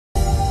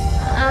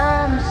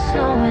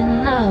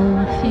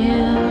love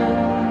you.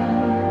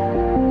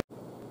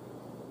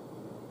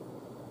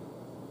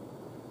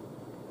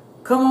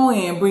 Come on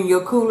in, bring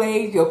your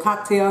Kool-Aid, your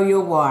cocktail,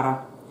 your water.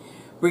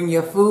 Bring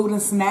your food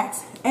and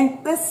snacks, and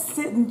let's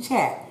sit and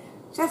chat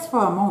just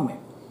for a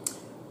moment.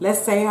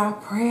 Let's say our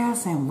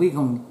prayers, and we're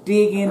going to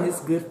dig in this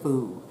good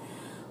food.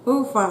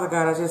 Oh, Father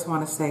God, I just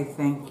want to say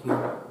thank you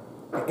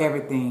for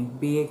everything,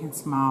 big and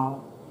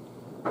small.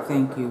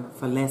 Thank you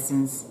for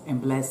lessons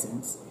and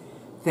blessings.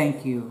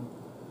 Thank you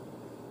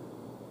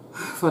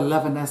for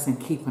loving us and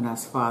keeping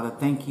us, Father.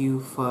 Thank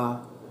you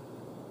for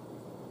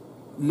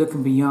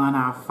looking beyond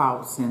our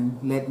faults and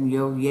letting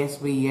your yes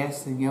be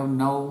yes and your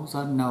no's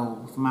are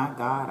no's. My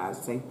God, I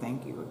say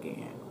thank you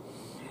again.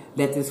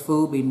 Let this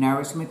food be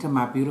nourishment to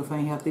my beautiful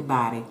and healthy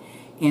body.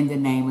 In the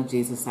name of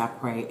Jesus, I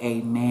pray.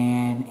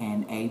 Amen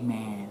and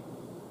amen.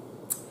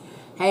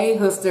 Hey,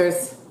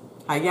 hoosters.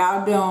 How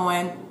y'all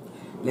doing?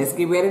 Let's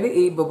get ready to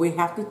eat, but we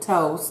have to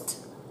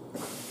toast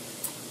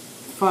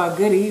for a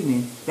good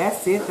evening.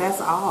 That's it.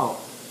 That's all.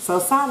 So,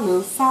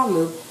 salute,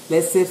 salute.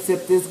 Let's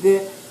sip this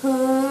good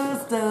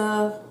hood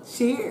stuff.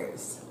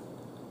 Cheers.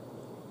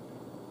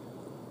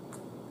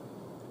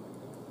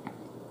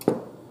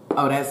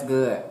 Oh, that's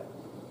good.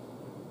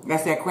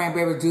 That's that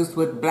cranberry juice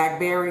with the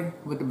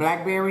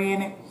blackberry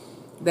in it.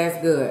 That's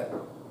good.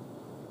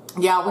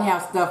 Y'all, we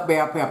have stuffed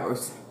bell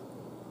peppers.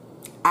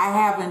 I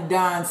haven't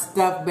done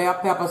stuffed bell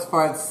peppers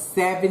for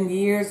 7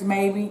 years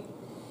maybe.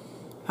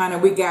 Honey,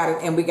 we got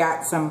it, and we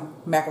got some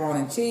macaroni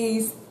and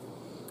cheese.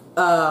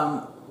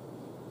 Honey,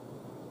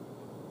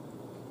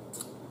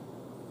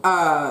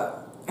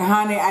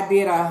 I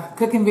did a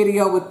cooking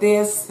video with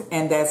this,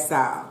 and that's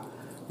y'all.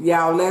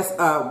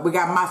 We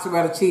got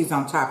mozzarella cheese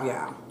on top,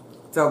 y'all.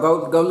 So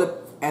go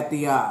look at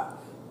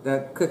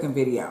the cooking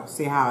video.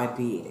 See how I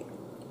did it.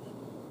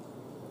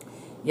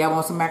 Y'all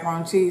want some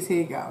macaroni and cheese?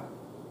 Here you go.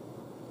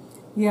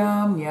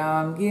 Yum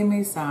yum. Give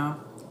me some.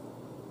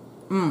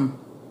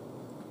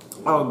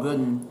 Oh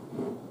goodness.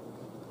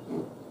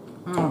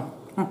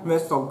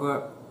 That's so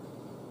good.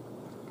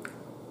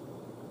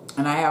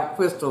 And I have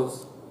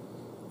crystals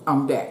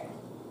on deck,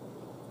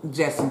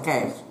 just in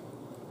case.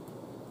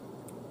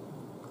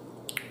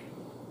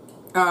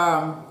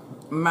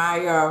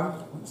 My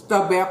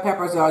stuffed bell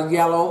peppers are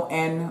yellow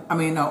and,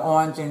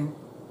 orange and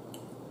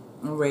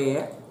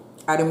red.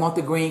 I didn't want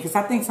the green because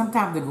I think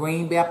sometimes the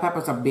green bell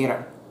peppers are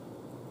bitter.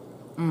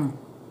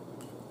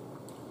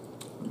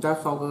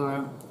 That's so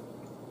good.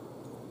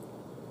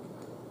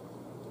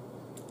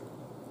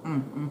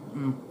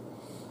 And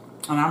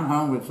I'm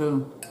hungry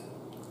too.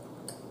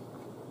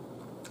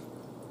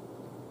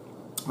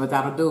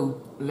 Without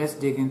ado, let's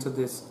dig into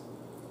this.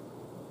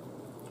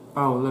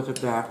 Oh, look at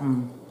that.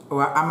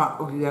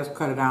 Well, just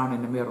cut it down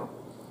in the middle.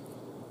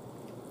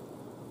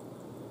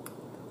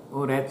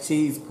 Oh, that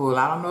cheese pull.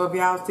 I don't know if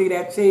y'all see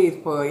that cheese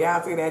pull.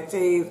 Y'all see that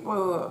cheese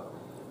pull?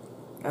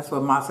 That's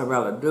what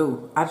mozzarella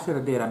do. I should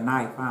have did a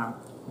knife, huh?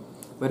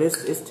 But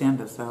it's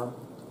tender, so.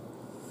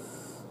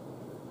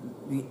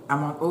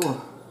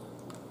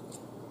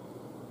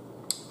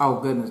 Oh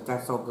goodness,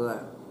 that's so good.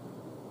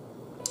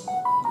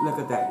 Look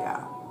at that,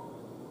 y'all.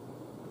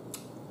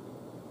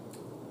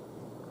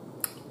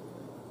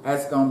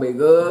 That's gonna be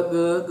good,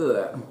 good,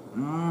 good.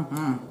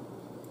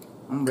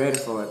 I'm ready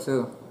for it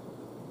too.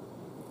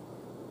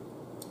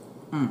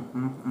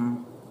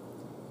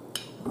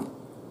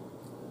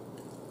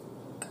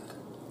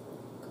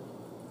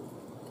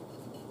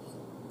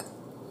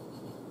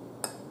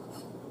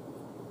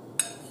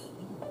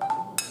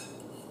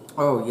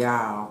 Oh,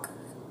 y'all.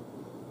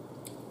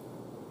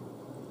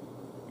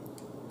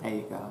 There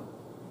you go.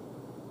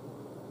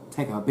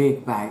 Take a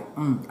big bite.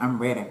 I'm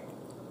ready.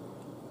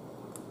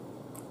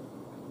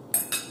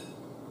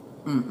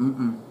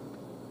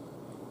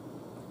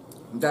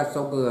 That's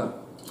so good.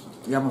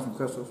 Y'all want some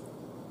crystals?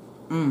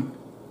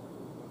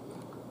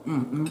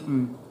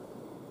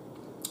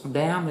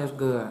 Damn, that's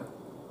good.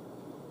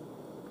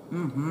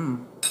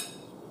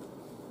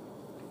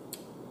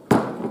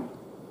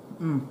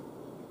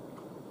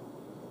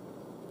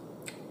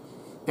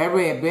 That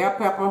red bell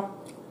pepper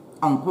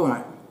on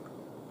point.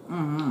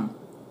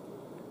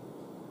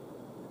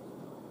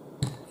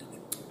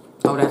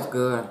 Oh, that's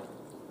good.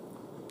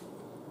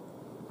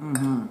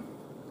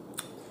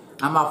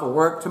 I'm off of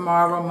work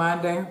tomorrow,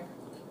 Monday.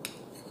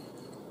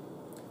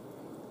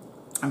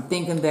 I'm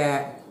thinking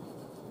that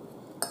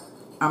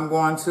I'm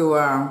going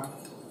to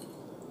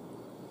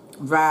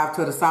drive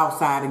to the south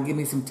side and give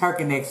me some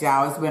turkey necks,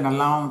 y'all. It's been a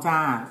long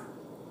time.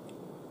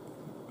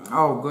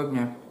 Oh,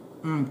 goodness.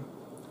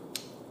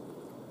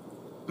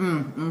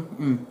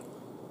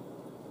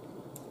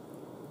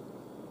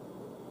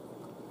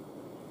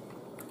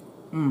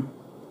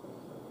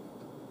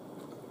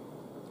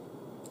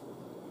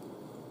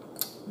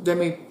 Let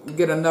me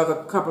get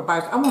another couple of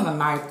bites. I want a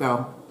knife,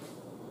 though.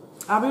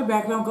 I'll be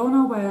back. Don't go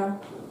nowhere.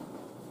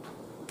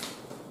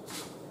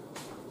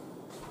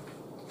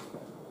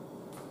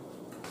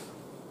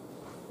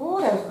 Oh,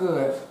 that's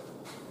good.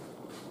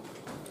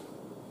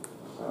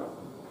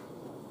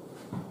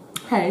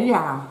 Hey,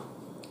 y'all.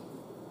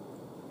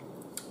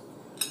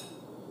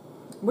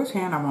 Which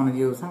hand I want to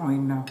use? I don't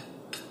even know.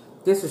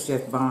 This is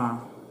just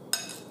bomb.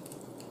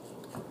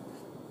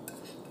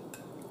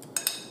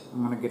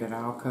 I'm going to get it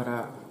all cut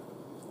up.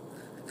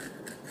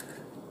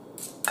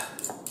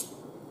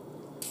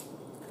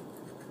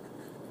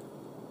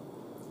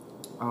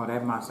 Oh,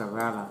 that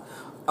mozzarella.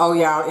 Oh,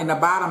 y'all, in the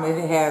bottom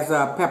it has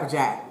pepper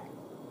jack.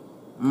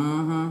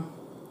 Mm-hmm.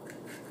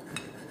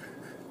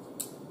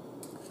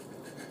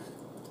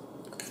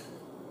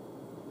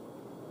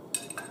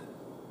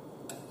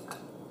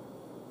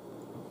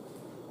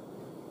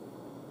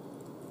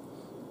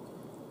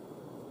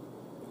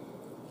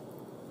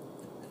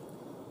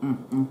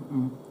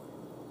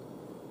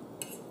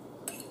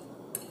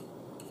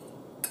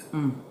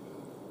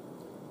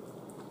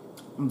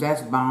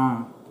 That's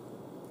bomb.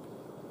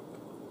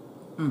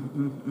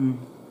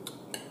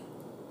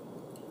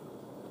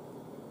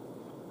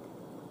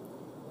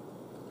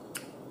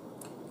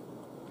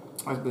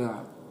 That's good.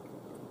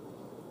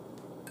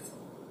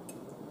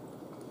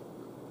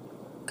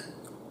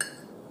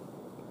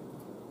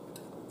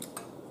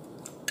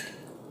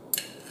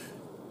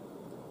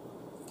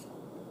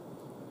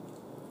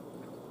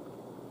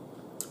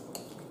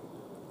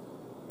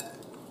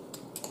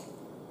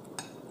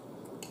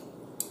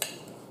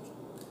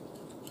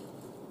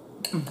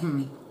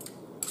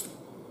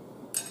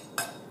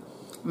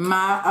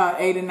 My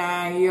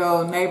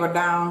 89-year-old neighbor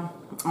down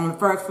on the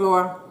first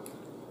floor,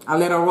 I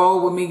let her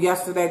roll with me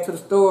yesterday to the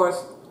stores.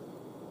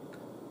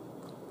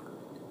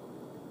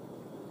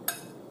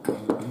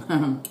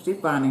 She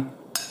funny.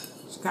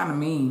 She's kind of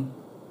mean.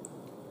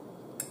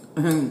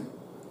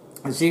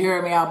 She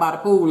heard me out by the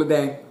pool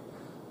today.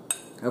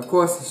 Of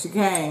course, she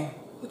came.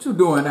 What you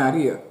doing out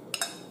here?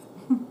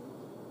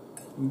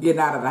 Getting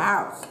out of the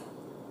house.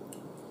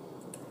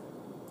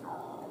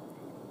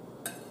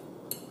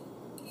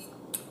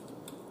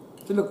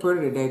 She look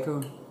pretty today,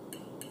 too.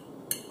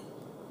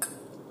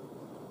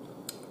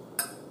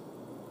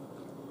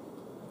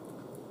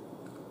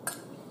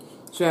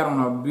 She had on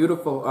a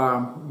beautiful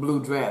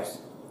blue dress.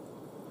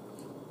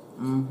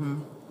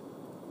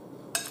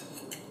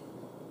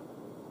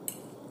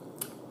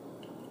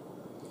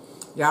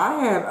 Yeah, I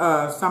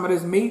had some of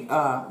this meat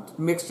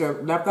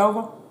mixture left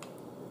over.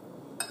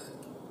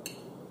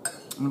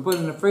 And put it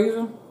in the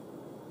freezer.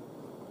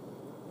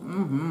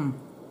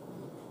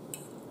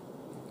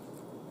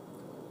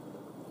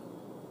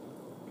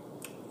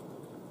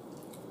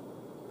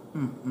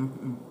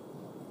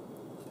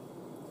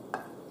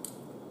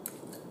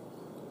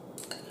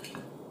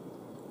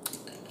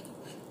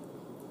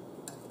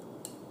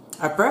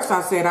 At first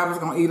I said I was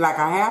going to eat like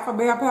a half a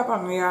bell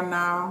pepper. Yeah,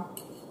 no.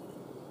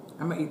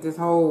 I'm going to eat this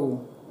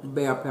whole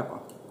bell pepper.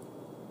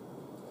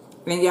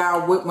 And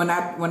y'all, when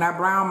I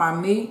brown my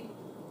meat,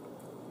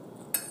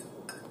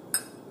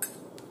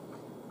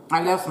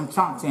 I left some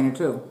chunks in it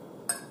too.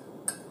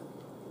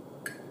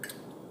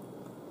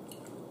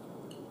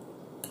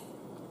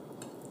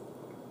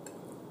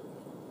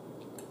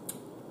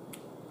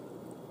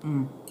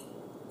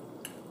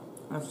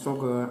 That's so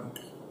good.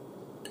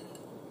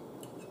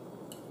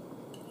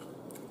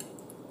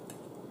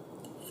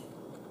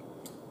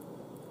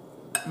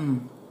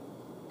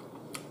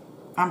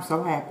 I'm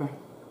so happy.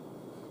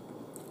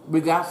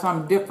 We got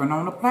something different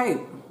on the plate.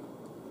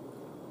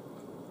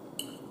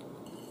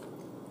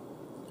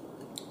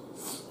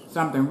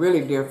 Something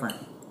really different.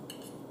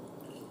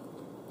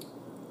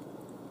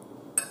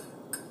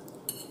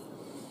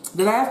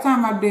 The last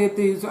time I did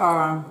these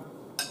bell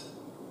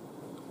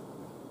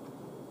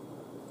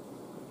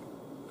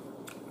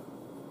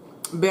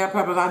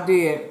peppers, I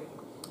did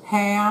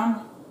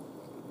ham,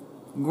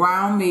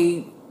 ground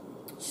meat,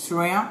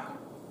 shrimp.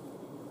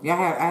 Yeah, I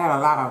had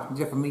a lot of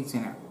different meats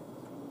in it.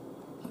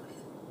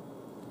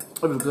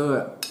 It was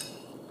good.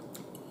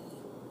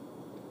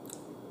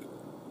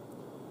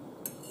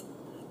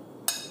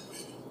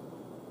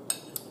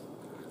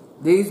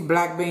 These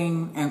black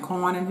bean and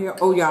corn in here.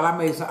 Oh, y'all, I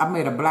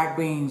made a black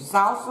bean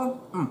salsa.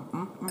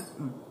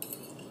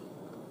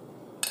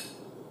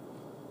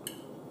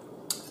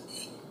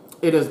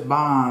 It is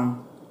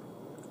bomb.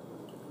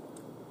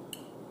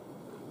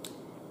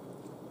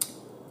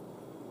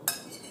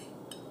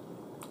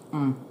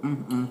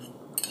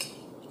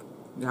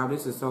 Y'all,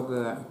 this is so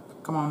good.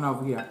 Come on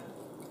over here.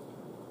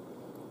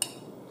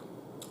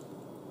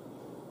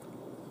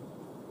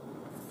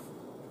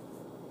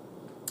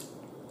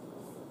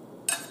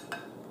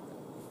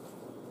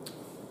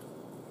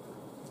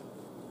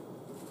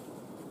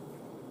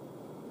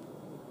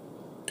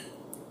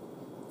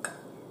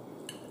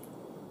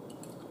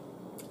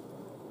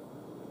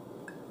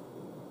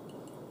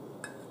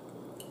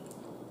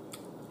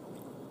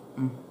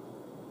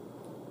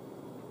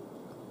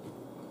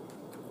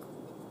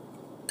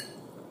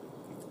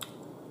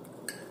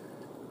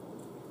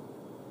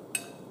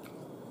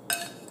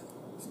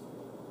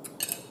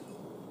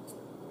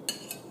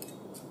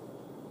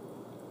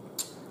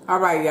 All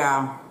right,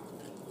 y'all.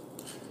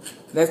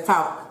 Let's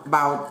talk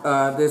about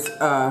this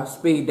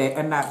speed date,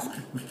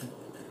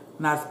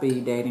 not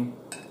speed dating.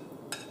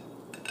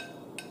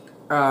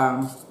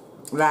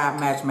 Live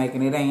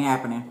matchmaking. It ain't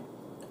happening.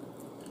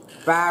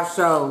 5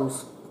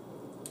 shows,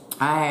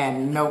 I had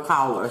no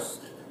callers.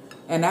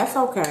 And that's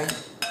okay.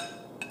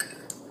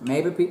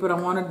 Maybe people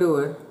don't want to do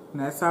it.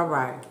 That's all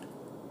right.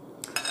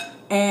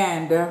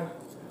 And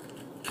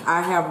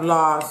I have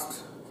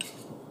lost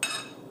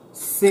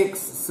 6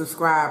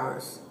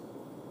 subscribers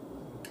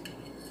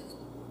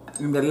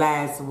in the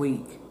last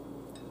week.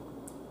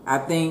 I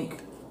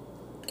think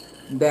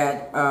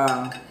that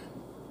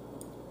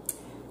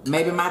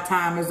maybe my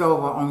time is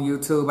over on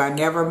YouTube. I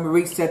never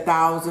reached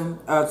 1,000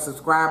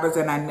 subscribers,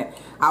 and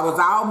I was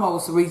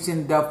almost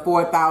reaching the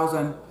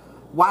 4,000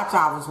 watch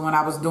hours when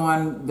I was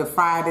doing the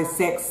Friday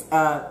sex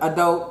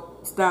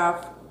adult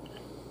stuff.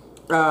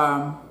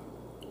 I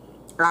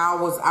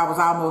was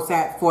almost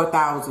at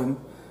 4,000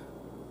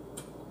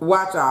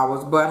 watch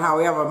hours, but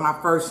however, my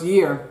first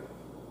year,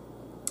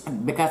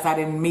 because I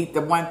didn't meet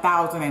the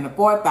 1,000 and the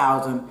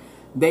 4,000,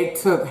 they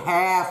took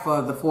half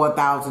of the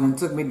 4,000 and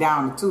took me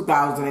down to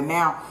 2,000, and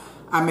now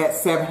I'm at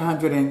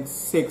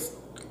 706.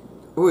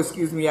 Oh,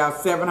 excuse me, y'all,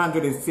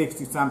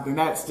 760 something.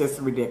 That's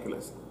just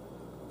ridiculous,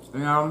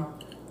 you know.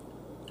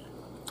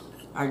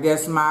 I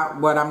guess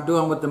what I'm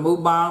doing with the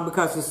mukbang,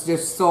 because it's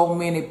just so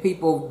many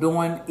people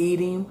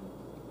eating.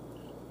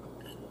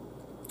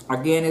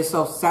 Again, it's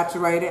so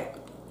saturated.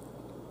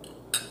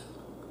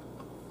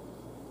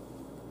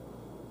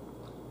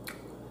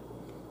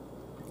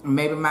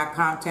 Maybe my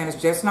content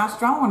is just not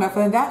strong enough,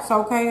 and that's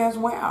okay as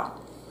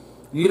well.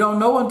 You don't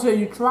know until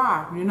you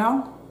try, you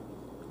know?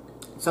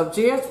 So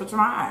cheers for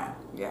trying.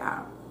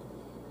 Yeah.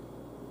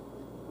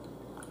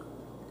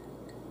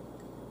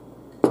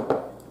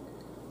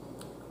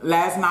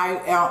 Last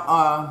night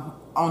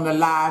on the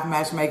live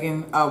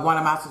matchmaking, one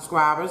of my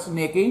subscribers,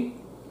 Nikki,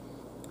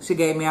 she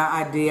gave me an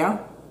idea.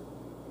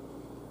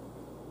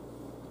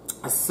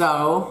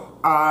 So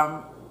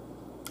I'm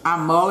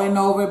mulling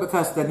over it,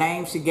 because the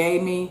name she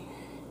gave me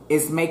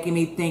is making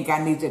me think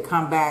I need to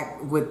come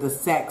back with the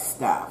sex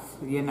stuff,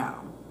 you know.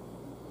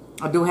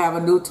 I do have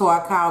a new toy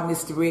called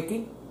Mr.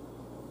 Ricky.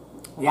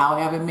 Y'all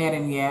haven't met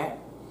him yet.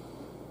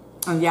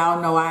 And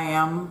y'all know I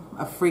am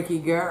a freaky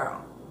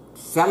girl.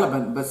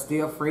 Celibate, but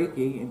still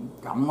freaky and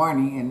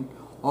horny and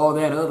all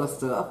that other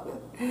stuff.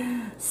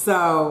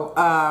 So,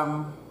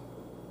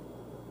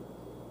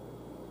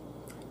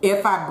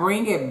 if I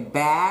bring it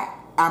back,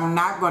 I'm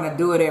not going to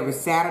do it every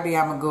Saturday.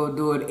 I'm going to go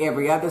do it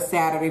every other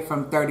Saturday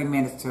from 30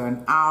 minutes to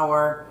an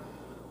hour.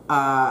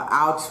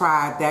 I'll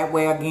try it that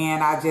way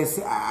again.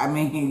 I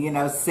mean, you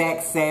know,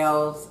 sex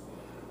sells,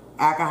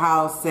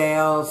 alcohol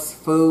sells,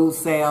 food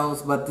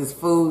sells, but this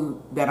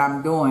food that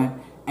I'm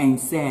doing ain't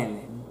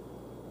selling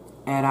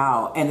at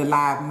all. And the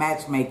live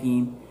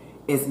matchmaking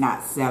is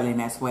not selling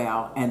as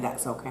well, and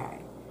that's okay.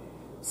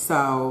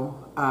 So,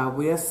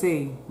 we'll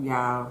see,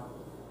 y'all.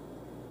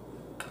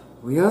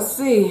 We'll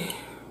see.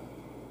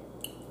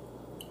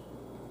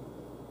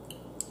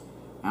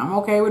 I'm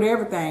okay with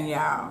everything,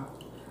 y'all.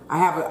 I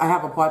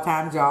have a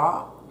part-time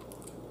job.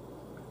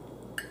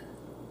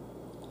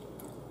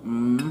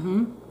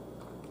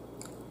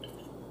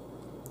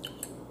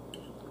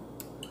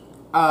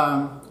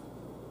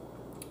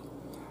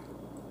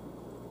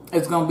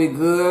 It's gonna be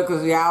good,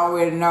 because y'all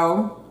already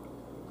know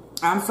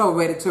I'm so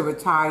ready to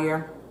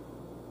retire.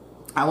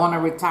 I want to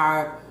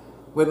retire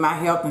with my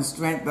health and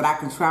strength that I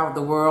can travel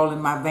the world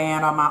in my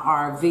van or my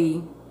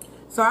RV.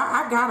 So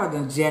I got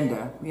an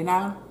agenda, you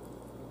know.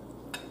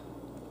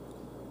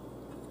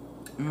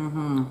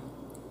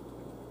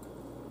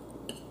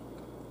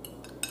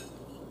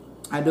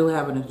 I do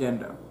have an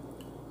agenda.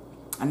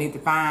 I need to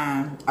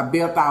find a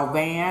built-out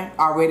van,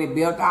 already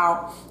built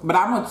out. But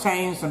I'm going to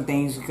change some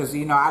things, because,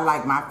 you know, I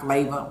like my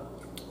flavor.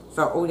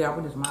 So, oh yeah,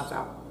 put this mouse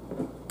out.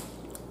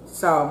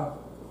 So,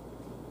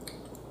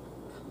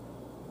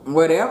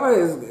 whatever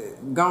is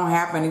going to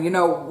happen, you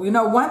know,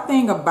 one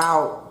thing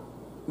about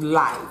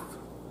life.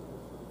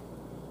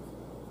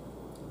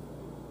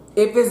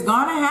 If it's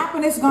going to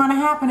happen, it's going to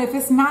happen. If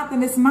it's not,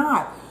 then it's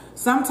not.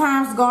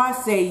 Sometimes God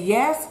say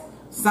yes.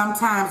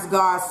 Sometimes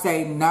God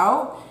say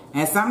no.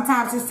 And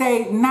sometimes he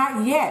say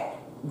not yet.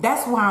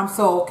 That's why I'm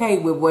so okay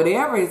with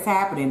whatever is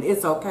happening.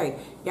 It's okay.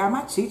 Y'all,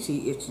 my chi-chi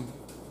itching.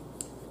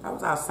 I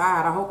was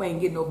outside. I hope I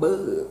ain't getting no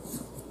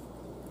bugs.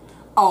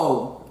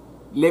 Oh,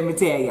 let me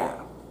tell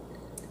y'all.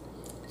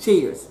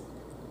 Cheers.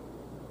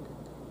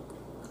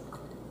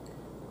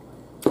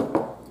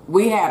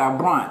 We had a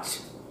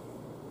brunch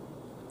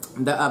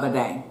the other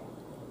day.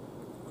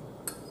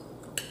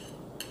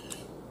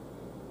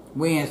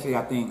 Wednesday,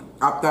 I think.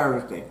 Or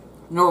Thursday.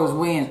 No, it was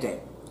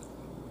Wednesday.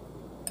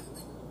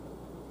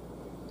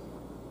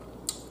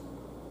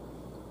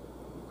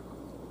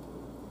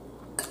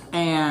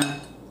 And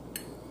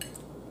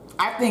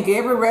I think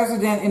every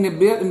resident in the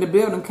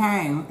building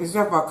came,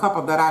 except for a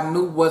couple that I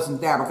knew wasn't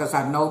there because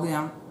I know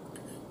them.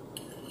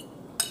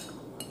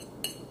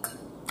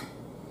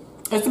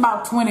 It's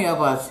about 20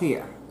 of us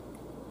here.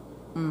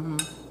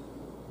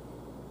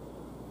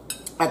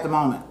 At the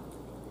moment.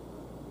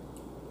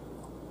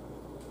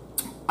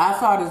 I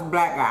saw this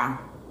black guy.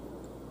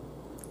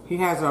 He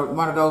has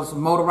one of those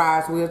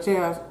motorized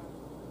wheelchairs.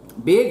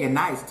 Big and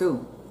nice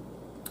too.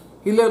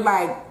 He looked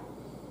like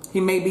He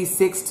may be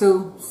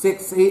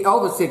 6'2", he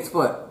over 6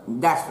 foot.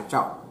 That's for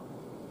sure.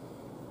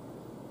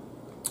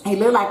 He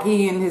look like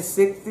he in his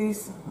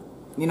 60s.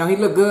 You know, he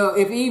look good.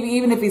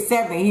 Even if he's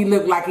 70, he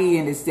look like he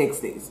in his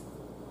 60s.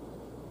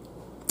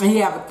 And he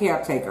have a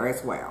caretaker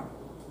as well.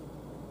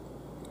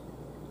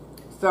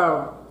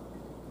 So,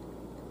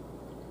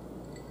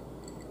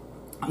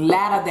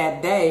 later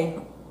that day,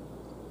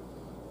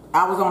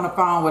 I was on the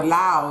phone with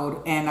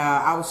Loud, and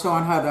I was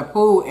showing her the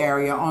pool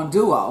area on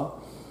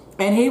Duo,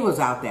 and he was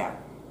out there.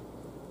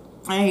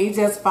 And he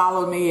just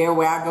followed me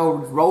everywhere I go,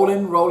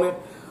 rolling.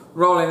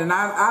 And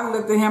I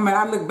looked at him, and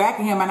I looked back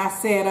at him, and I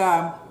said,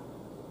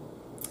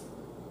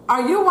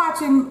 are you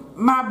watching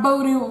my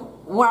booty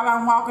while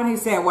I'm walking? He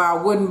said, well,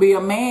 I wouldn't be a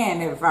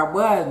man if I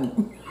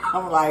wasn't.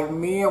 I'm like,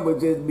 men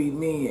would just be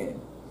men.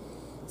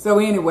 So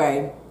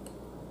anyway,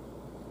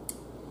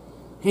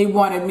 he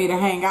wanted me to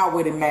hang out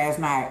with him last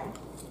night.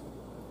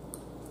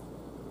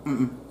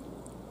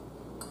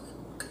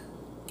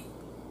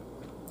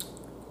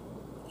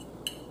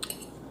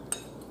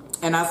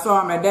 And I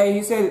saw him that day.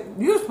 He said,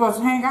 you were supposed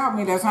to hang out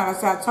with me last night. I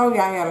said, I told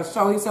you I had a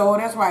show. He said, oh,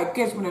 that's right.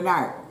 Catch me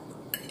tonight.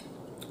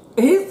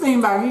 He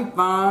seemed like he's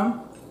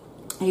fun.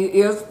 He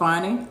is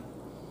funny.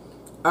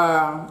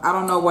 I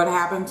don't know what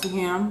happened to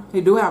him.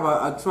 He do have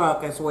a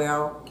truck as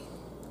well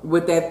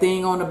with that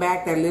thing on the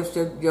back that lifts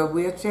your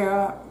wheelchair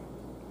up.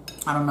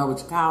 I don't know what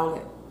you call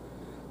it.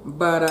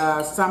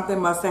 But something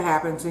must have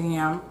happened to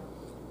him.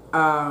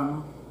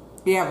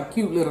 He have a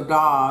cute little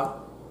dog.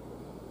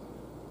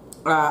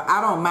 I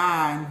don't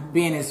mind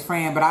being his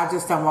friend, but I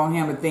just don't want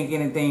him to think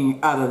anything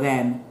other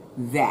than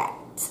that.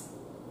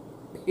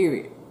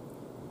 Period.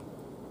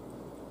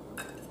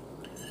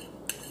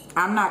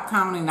 I'm not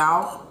counting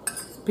out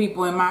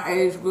people in my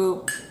age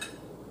group.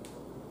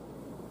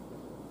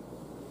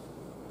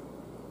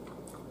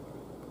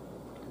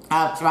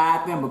 I've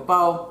tried them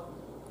before.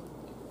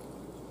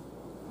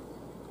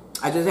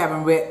 I just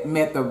haven't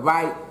met the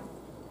right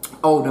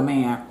older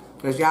man.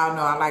 Because y'all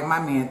know I like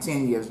my man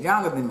 10 years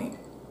younger than me.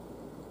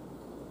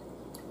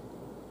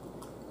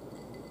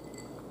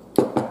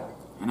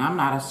 And I'm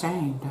not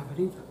ashamed of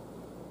it either.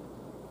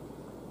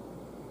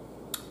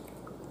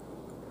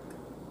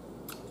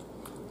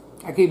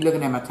 I keep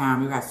looking at my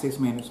time. We got 6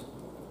 minutes.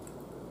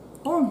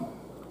 Ooh.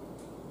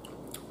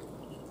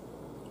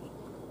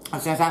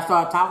 And since I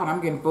started talking,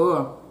 I'm getting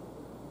full.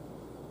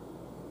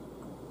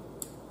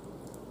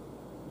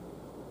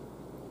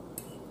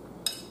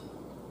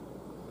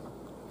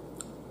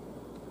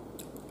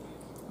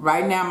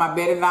 Right now, my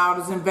Betty Loud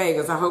is in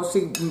Vegas. I hope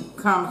she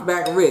comes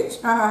back rich.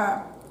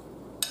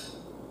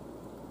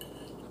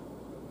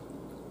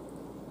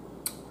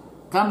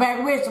 Come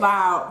back rich,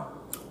 Loud.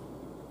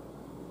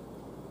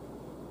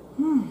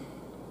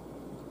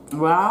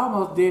 Well, I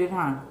almost did it,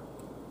 huh?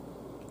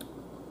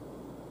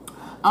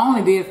 I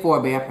only did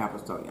 4 bell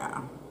peppers, though,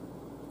 y'all.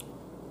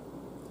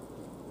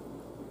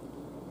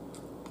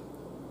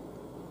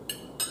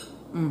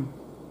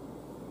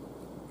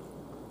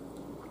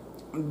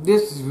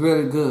 This is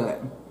really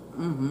good.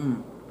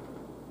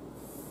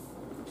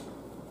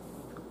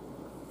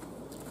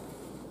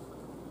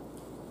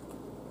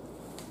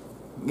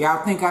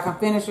 Y'all think I can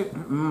finish it?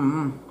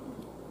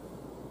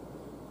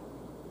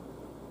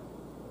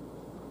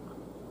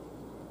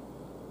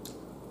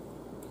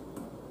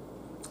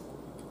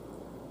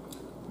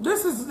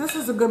 This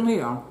is a good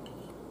meal.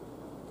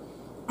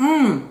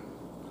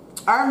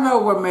 I know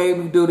what made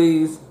me do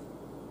these.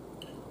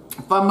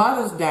 For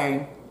Mother's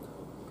Day,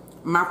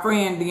 my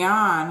friend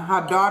Dion,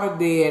 her daughter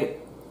did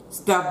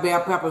stuffed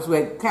bell peppers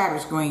with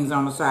cabbage greens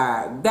on the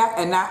side.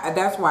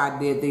 That's why I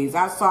did these.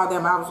 I saw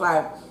them, I was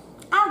like,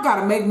 I've got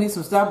to make me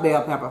some stuffed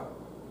bell pepper.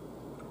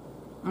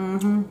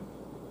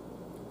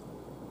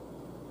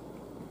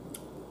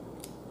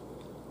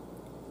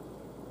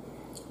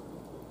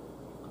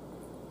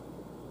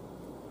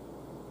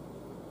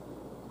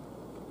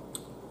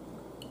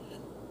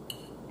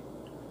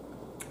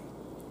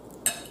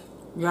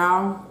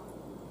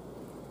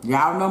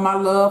 Y'all know my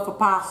love for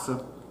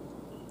pasta.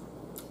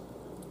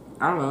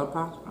 I love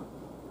pasta.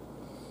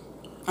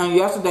 And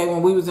yesterday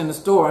when we was in the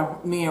store,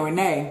 me and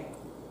Renee,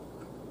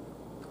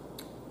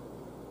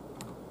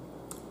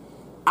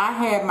 I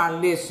had my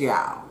list,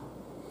 y'all.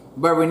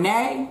 But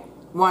Renee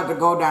wanted to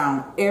go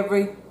down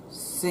every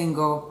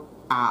single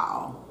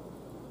aisle.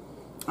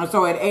 And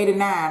so at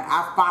 89,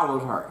 I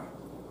followed her.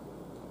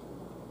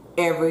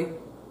 Every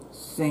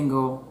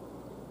single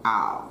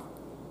aisle.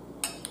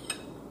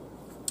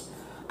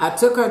 I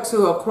took her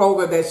to a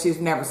Kroger that she's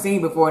never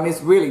seen before, and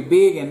it's really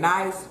big and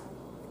nice.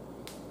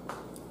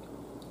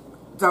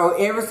 So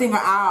every single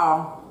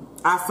aisle,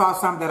 I saw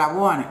something that I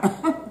wanted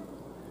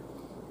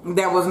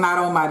that was not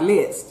on my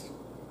list.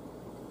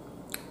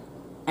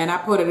 And I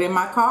put it in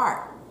my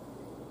cart.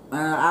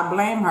 I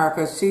blame her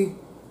because she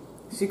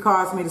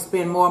caused me to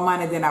spend more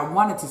money than I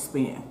wanted to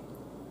spend.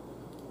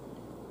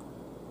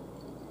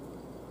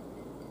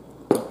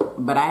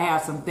 But I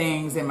have some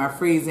things in my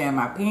freezer and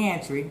my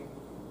pantry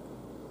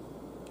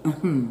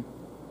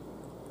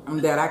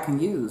that I can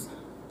use.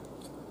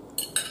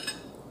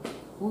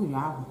 Ooh,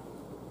 y'all.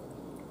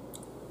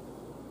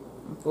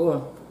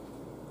 Ooh.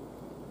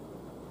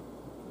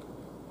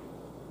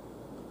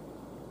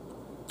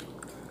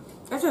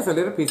 That's just a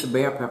little piece of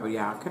bell pepper,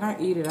 y'all. Can I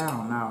eat it? I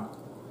don't know.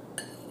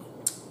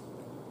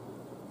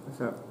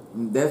 So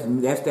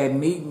that's that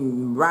meat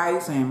and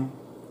rice and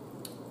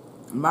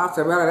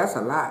mozzarella. That's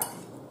a lot.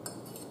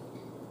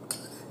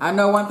 I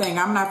know one thing.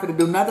 I'm not gonna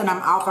do nothing.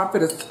 I'm off. I'm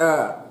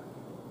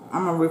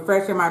gonna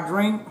refresh my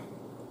drink,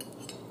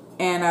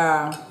 and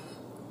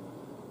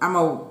I'm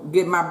gonna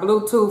get my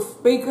Bluetooth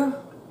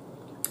speaker.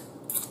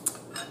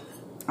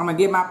 I'm gonna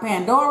get my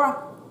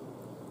Pandora,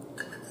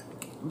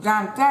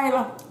 John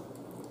Taylor,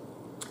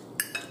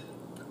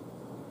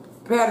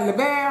 Patty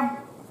LaBelle,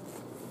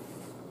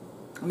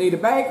 Anita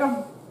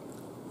Baker,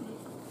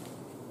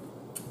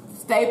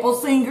 Staple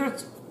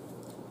Singers,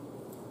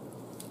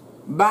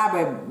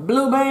 Bobby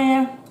Blue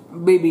Band,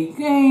 BB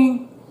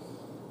King,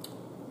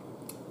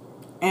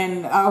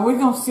 and we're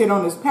gonna sit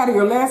on this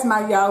patio. Last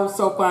night, y'all, was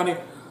so funny.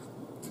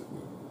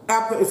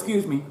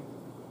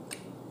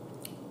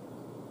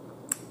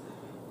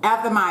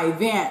 After my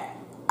event,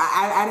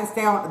 I didn't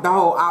stay on the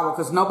whole hour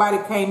because nobody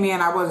came in.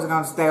 I wasn't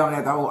going to stay on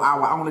that the whole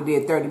hour. I only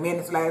did 30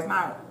 minutes last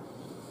night.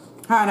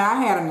 Honey,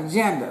 I had an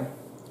agenda.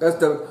 Because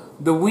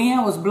the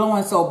wind was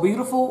blowing so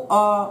beautiful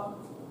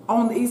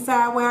on the east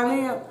side where I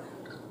live.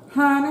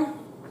 Honey,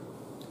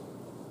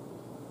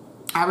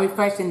 I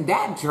refreshed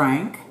that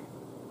drink.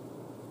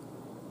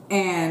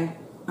 And,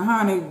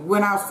 honey,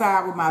 went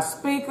outside with my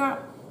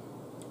speaker.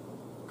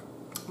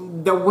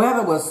 The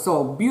weather was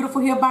so beautiful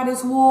here by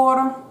this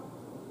water.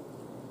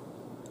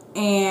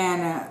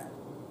 And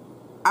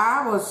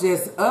I was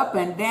just up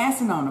and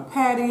dancing on the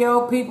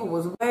patio. People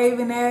was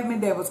waving at me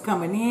that was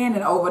coming in,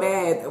 and over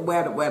there at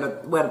where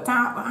the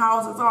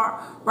townhouses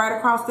are, right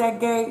across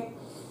that gate.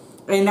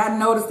 And I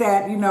noticed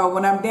that, you know,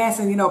 when I'm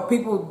dancing, you know,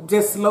 people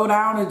just slow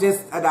down and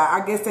just,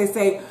 I guess they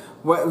say,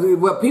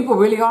 well, people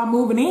really are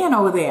moving in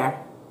over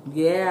there.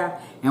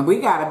 Yeah, and we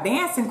got a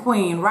dancing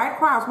queen right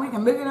across. We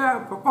can look at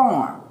her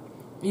perform.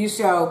 You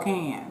sure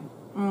can.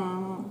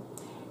 And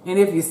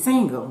if you're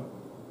single,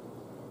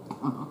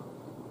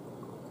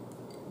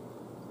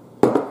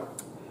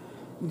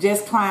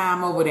 just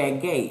climb over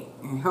that gate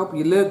and hope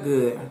you look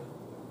good,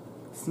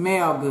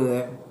 smell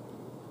good,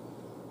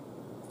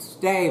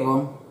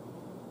 stable,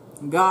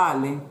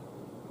 godly.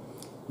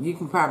 You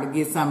can probably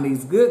get some of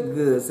these good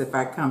goods if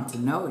I come to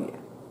know you.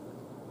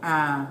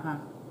 I'm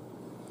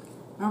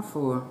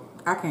full.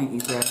 I can't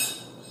eat that.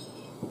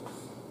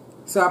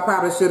 So I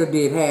probably should have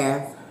did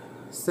half.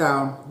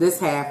 So this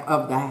half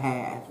of the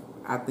half.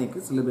 I think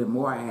it's a little bit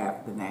more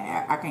half than that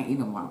half. I can't eat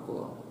them one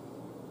full.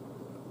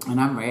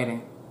 And I'm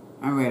ready.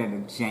 I'm ready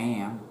to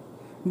jam.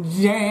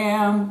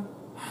 Jam.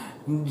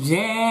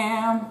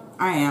 Jam.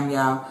 I am,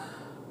 y'all.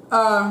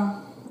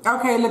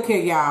 Okay, look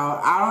here,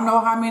 y'all. I don't know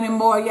how many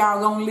more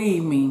y'all gonna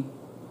leave me.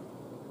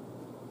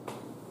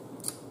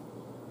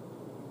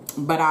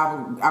 But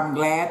I'm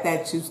glad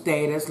that you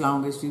stayed as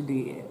long as you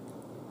did.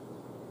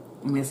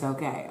 And it's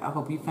okay. I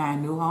hope you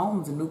find new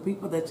homes and new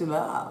people that you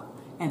love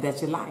and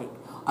that you like.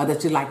 Or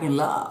that you like and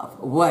love.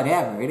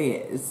 Whatever it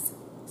is.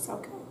 It's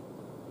okay.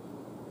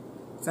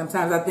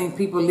 Sometimes I think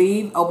people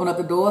leave, open up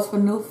the doors for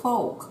new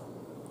folk.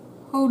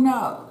 Who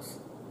knows?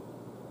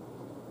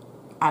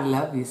 I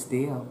love you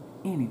still.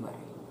 Anyway.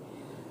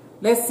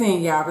 Let's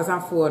sing, y'all, because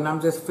I'm full and I'm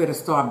just fit to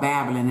start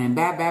babbling and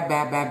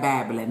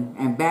babbling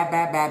and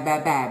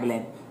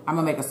babbling. I'm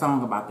going to make a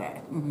song about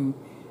that.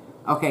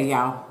 Okay,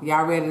 y'all.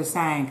 Y'all ready to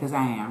sing? Because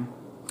I am.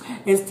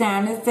 It's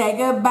time to say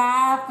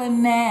goodbye for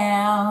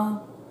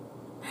now.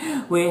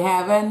 We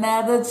have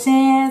another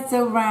chance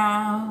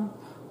around.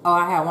 Oh,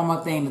 I have one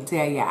more thing to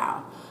tell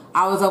y'all.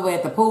 I was over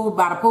at the pool,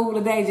 by the pool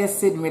today, just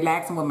sitting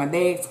relaxing with my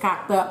legs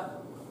cocked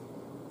up.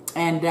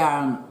 And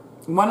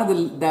one of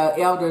the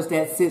elders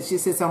that sits, she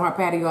sits on her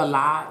patio a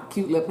lot.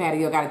 Cute little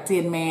patio, got a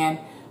tin-man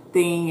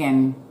thing,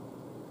 and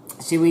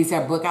she reads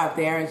her book out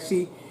there. And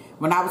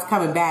when I was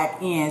coming back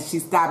in, she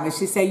stopped me.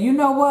 She said, you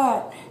know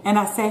what? And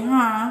I say,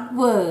 huh?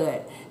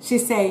 What? She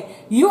say,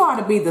 you ought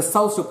to be the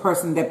social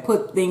person that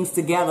put things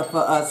together for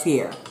us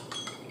here.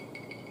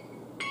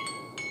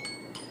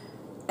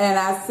 And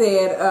I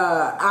said,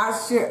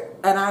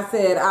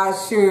 I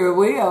sure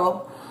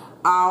will.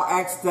 I'll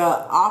ask the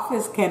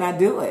office, can I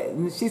do it?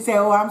 And she said,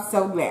 oh, I'm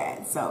so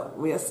glad. So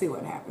we'll see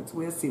what happens.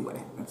 We'll see what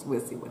happens.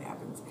 We'll see what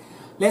happens.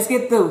 Let's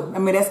get through.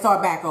 Let's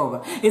start back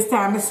over. It's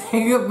time to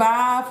say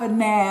goodbye for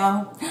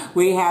now.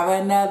 We have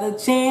another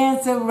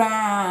chance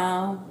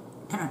around.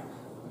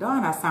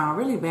 Darn, I sound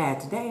really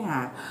bad today,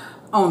 huh?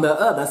 On the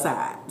other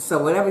side.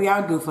 So whatever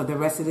y'all do for the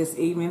rest of this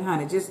evening,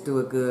 honey, just do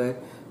it good.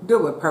 Do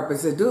it with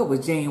purpose. Do it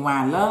with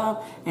genuine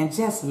love. And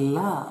just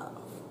love.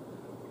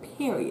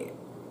 Period.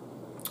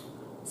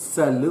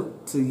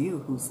 Salute to you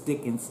who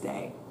stick and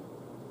stay.